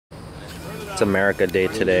It's America Day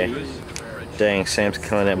today. Dang, Sam's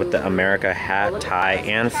killing it with the America hat, tie,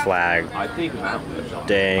 and flag.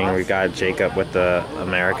 Dang, we got Jacob with the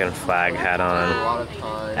American flag hat on.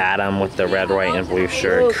 Adam with the red, white, and blue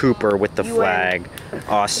shirt. Cooper with the flag.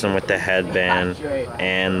 Austin with the headband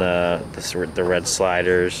and the red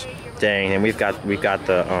sliders. Dang, and we've got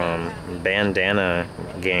the bandana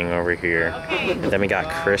gang over here. Then we got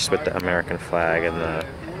Chris with the American flag and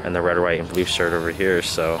the red, white, and blue shirt over here.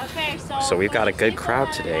 So we've got a good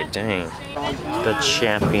crowd today. Dang. The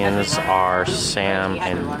champions are Sam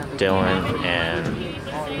and Dylan, and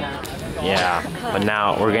yeah. But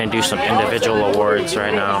now we're gonna do some individual awards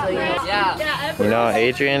right now. You know,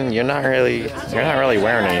 Adrian, you're not really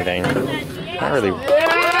wearing anything. Not really.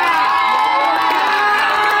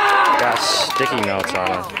 Got sticky notes on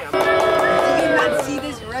them. Did you not see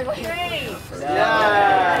this red, white?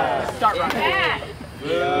 Yeah. Start right.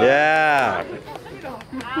 Yeah.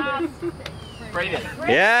 Brayden.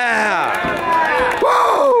 Yeah.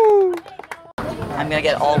 Woo! I'm gonna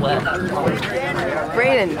get all wet.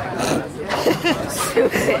 Brayden.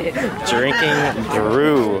 Drinking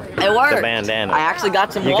through the bandana. I actually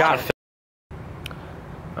got some water.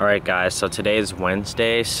 Alright guys, so today is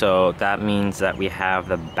Wednesday, so that means that we have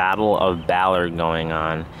the Battle of Ballard going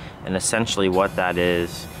on. And essentially what that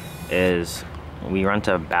is we run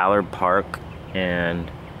to Ballard Park, and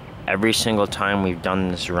every single time we've done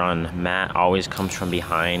this run, Matt always comes from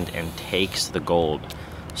behind and takes the gold.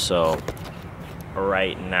 So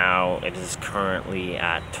right now it is currently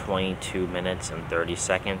at 22 minutes and 30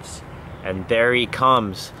 seconds. And there he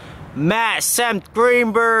comes, Matt Sempt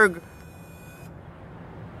Greenberg.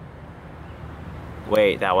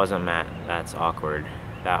 Wait, that wasn't Matt. That's awkward.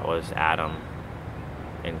 That was Adam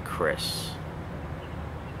and Chris.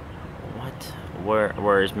 What?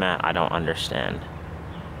 Where is Matt? I don't understand.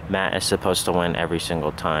 Matt is supposed to win every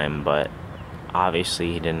single time, but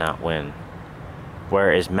obviously he did not win.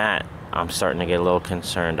 Where is Matt? I'm starting to get a little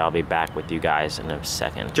concerned. I'll be back with you guys in a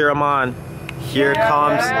second. Cheer him on. Here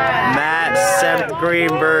comes Matt Sempt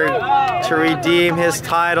Greenberg to redeem his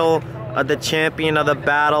title of the champion of the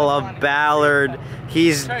Battle of Ballard.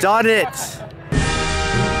 He's done it!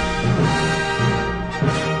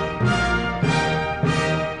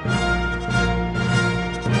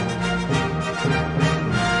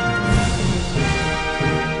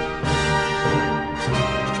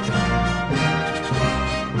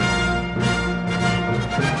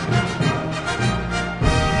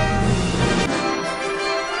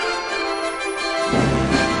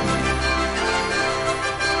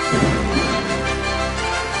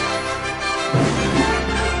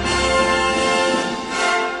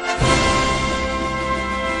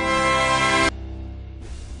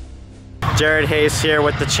 Jared Hayes here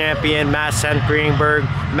with the champion, Matt Sempt Greenberg.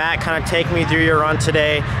 Matt, kind of take me through your run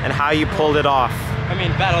today and how you pulled it off. I mean,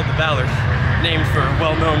 Battle of the Ballard, named for a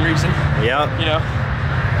well-known reason. Yep. You know,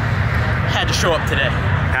 had to show up today.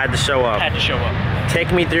 Had to show up. Had to show up.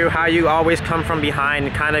 Take me through how you always come from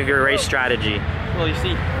behind, kind of your race strategy. Well, you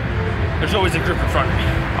see, there's always a group in front of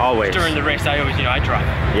me. Always. During the race, I always, I drop.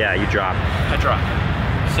 Yeah, you drop. I drop.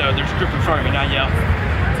 So there's a group in front of me, and I yell,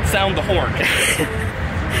 sound the horn.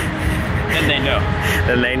 Then they know.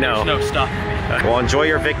 Then they know. There's no stopping me. Well, enjoy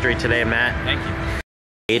your victory today, Matt. Thank you.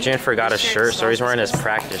 Adrian forgot his shirt, so he's wearing his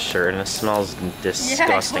practice shirt, and it smells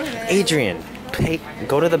disgusting. Adrian,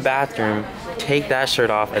 go to the bathroom, take that shirt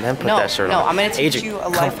off, and then put that shirt on. No, I'm gonna teach Adrian, you a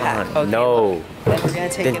life hack. Okay, no.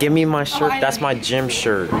 Then give me my shirt. That's my gym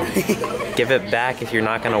shirt. Give it back if you're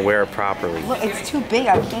not gonna wear it properly. Look, it's too big.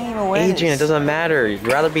 I can't even wear it. Adrian, it doesn't matter. You'd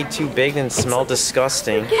rather be too big than smell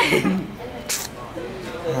disgusting.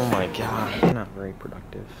 Oh my god, you're not very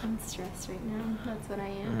productive. I'm stressed right now. That's what I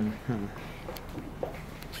am.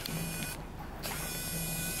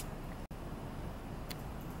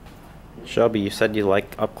 Shelby, you said you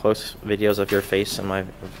like up close videos of your face in my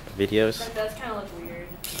videos. But that's kind of look weird.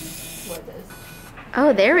 What does?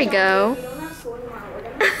 Oh, there we go.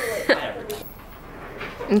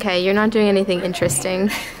 Okay, you're not doing anything interesting,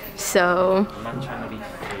 so I'm not trying to be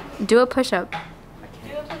fake. do a push-up.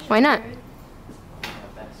 Why not?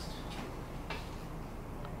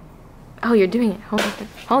 Oh, you're doing it.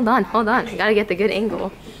 Hold on. You gotta get the good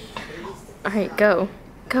angle. All right, go.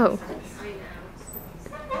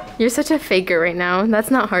 You're such a faker right now.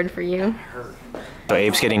 That's not hard for you. So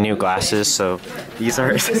Abe's getting new glasses, so these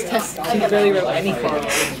are his,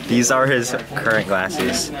 these are his current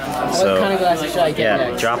glasses. So What kind of glasses should I get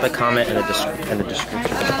next? drop a comment in the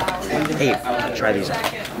description. Abe, try these out.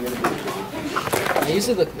 They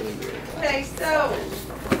usually look really weird. Okay, so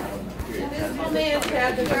Invisible Man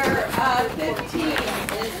chapter 15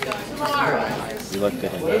 is tomorrow. You look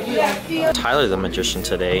good in it. Tyler the Magician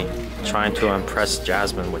today, trying to impress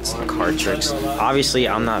Jasmine with some card tricks. Obviously,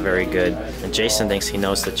 I'm not very good, and Jason thinks he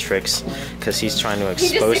knows the tricks because he's trying to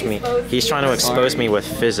expose me. He's trying to expose me with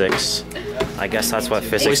physics. I guess that's what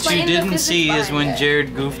physics. What you didn't see is when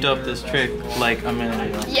Jared goofed up this trick like a minute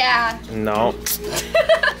ago. Yeah. No.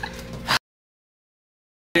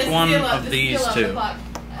 Pick one of these two.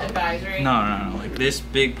 No, like this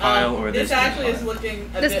big pile or this. This actually is looking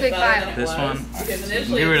a This bit big better pile. than it This was, one? because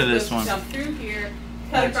initially Get rid of it was this one. supposed to come through here,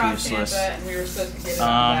 cut That's across useless. Tampa, and we were supposed to get it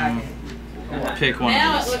on the back. Pick one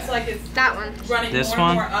Now of it these. looks like it's That one. running This more one?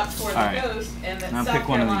 and more up towards Alright. the coast, and that Now South pick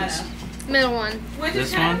one of Carolina, these. Middle one. which This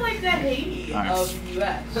is kind one? of like the Haiti Alright. of the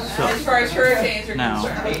U.S. So, as far as hurricanes are Now,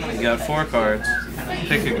 concerned. you got 4 cards.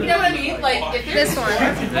 Pick a You group. know what I mean? Like if This there's one.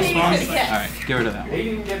 This one? gonna catch. Alright, get rid of that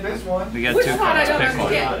one. We got Which 2 one I cards. don't Pick one.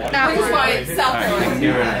 understand. That Which one. one? It's South Alright, Carolina.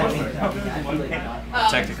 get rid of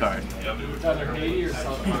that. Check the card.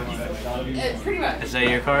 Pretty much. Is that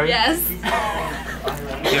your card? Yes.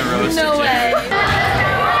 Get roasted, No Jared. way.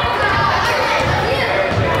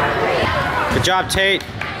 Good job, Tate.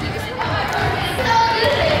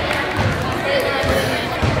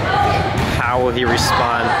 How will he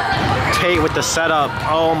respond? Tate with the setup.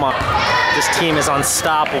 Oh my. This team is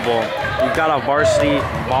unstoppable. We've got a varsity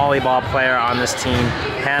volleyball player on this team,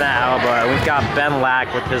 Hannah Alba. We've got Ben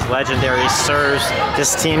Lack with his legendary serves.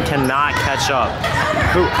 This team cannot catch up.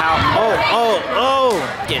 Who, how, oh.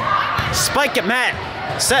 Spike it, Matt.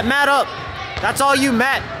 Set Matt up. That's all you,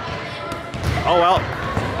 Matt. Oh, well.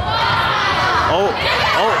 Oh.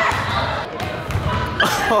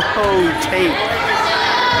 Oh, Tate.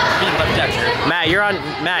 Matt, you're on.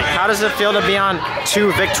 Matt, how does it feel to be on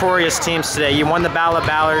 2 victorious teams today? You won the Ballard,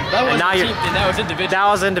 and now you're. That was individual. Oh, That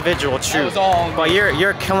was individual, true. was all- But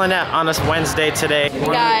you're killing it on this Wednesday today.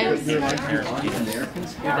 Guys. Oh,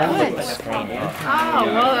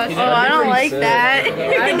 I don't like that. You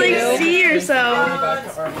can like see yourself.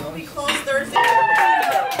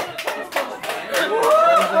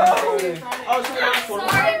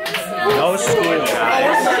 No school,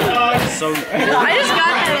 guys. So. I just got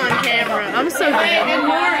that on camera. I'm so good.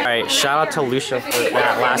 Alright, shout out to Lucia for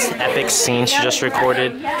that last epic scene she just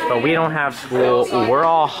recorded. But we don't have school. We're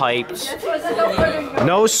all hyped.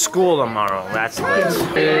 No school tomorrow. That's lit.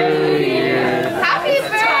 Happy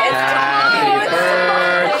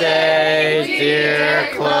Birthday, dear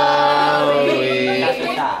Chloe.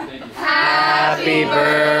 Happy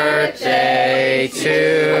birthday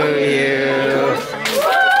to you.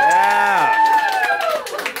 Yeah.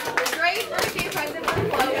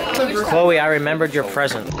 Chloe, I remembered your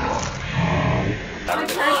present.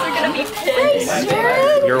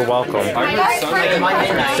 You're welcome.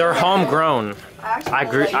 They're homegrown.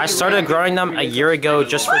 I started growing them a year ago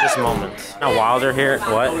just for this moment. How wild they're here.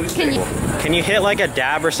 What? Can you hit like a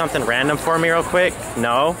dab or something random for me real quick?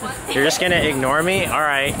 No? You're just gonna ignore me?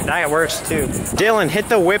 Alright, that works too. Dylan, hit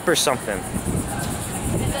the whip or something.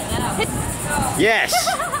 Yes!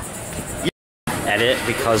 Edit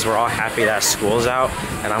because we're all happy that school's out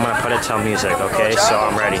and I'm gonna put it to music, okay? So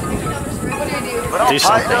I'm ready. Do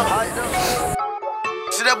something.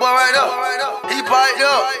 See that boy right up? He piped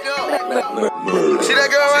up. See that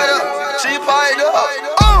girl right up? She piped up.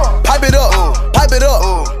 Pipe it up. Pipe it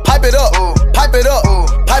up. Pipe it up. Pipe it up.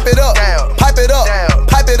 Pipe it up. Pipe it up.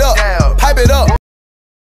 Pipe it up. Pipe it up.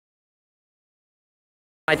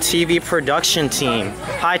 My TV production team.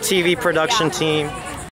 Hi, TV production team.